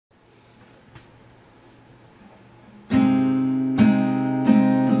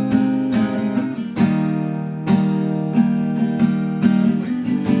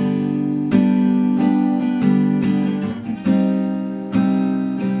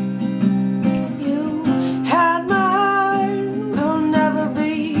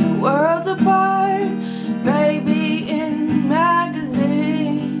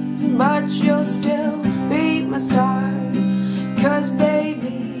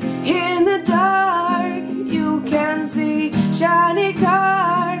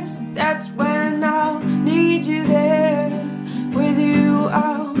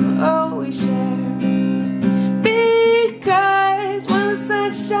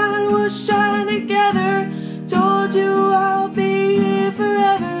sunshine will shine together. Told you I'll be here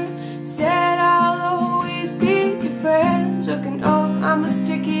forever. Said I'll always be your friend. Took an oath I'ma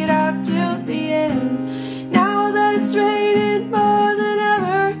stick it out till the end. Now that it's raining more than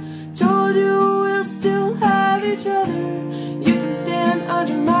ever, told you we'll still have each other. You can stand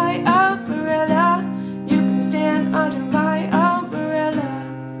under my umbrella. You can stand under my umbrella.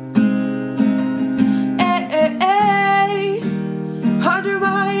 Hey, hey, hey. Under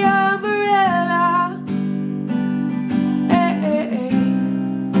my umbrella. Hey, hey, hey.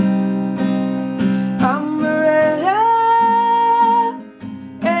 Umbrella.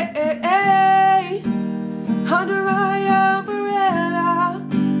 Hey, hey, hey. Under my umbrella.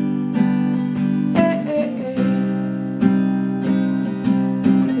 Hey, hey, hey.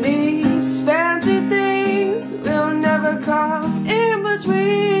 These fancy things will never come in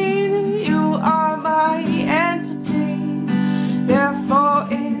between. You are my entity, therefore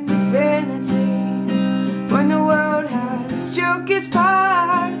infinity. When the world has took its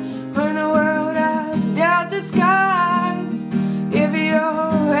part, when the world has dealt its cards, if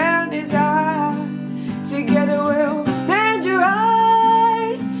your hand is high, together we'll mend your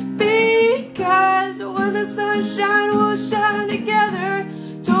heart. Because when the sunshine will shine together,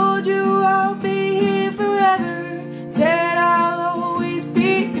 told you I'll be here forever. Said I'll always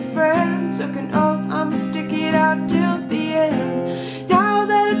be your friend. Took an oath I'ma stick it out till the end. Now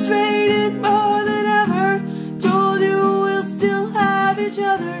that it's raining more than ever, told you we'll still have each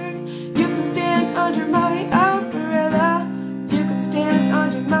other. You can stand under my umbrella. You can stand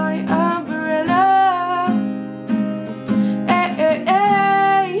under my umbrella. Hey, hey,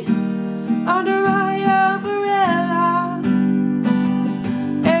 hey. Under my umbrella.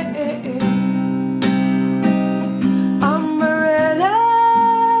 Hey, hey, hey. Umbrella.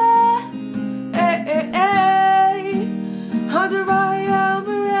 Hey, hey, hey. Under my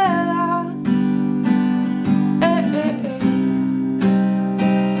umbrella. Hey, hey, hey.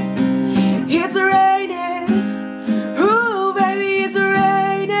 It's raining. Ooh, baby, it's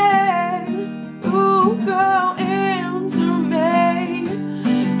raining. Ooh, come into me.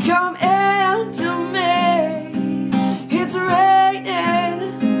 Come into me. It's raining.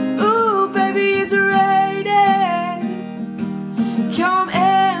 Ooh, baby, it's raining. Come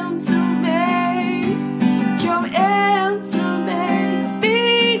into me. Come into me.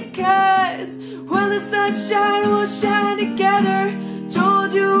 Because when the sunshine will shine together,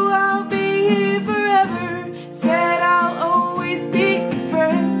 told you I'll be here forever. Said I'll always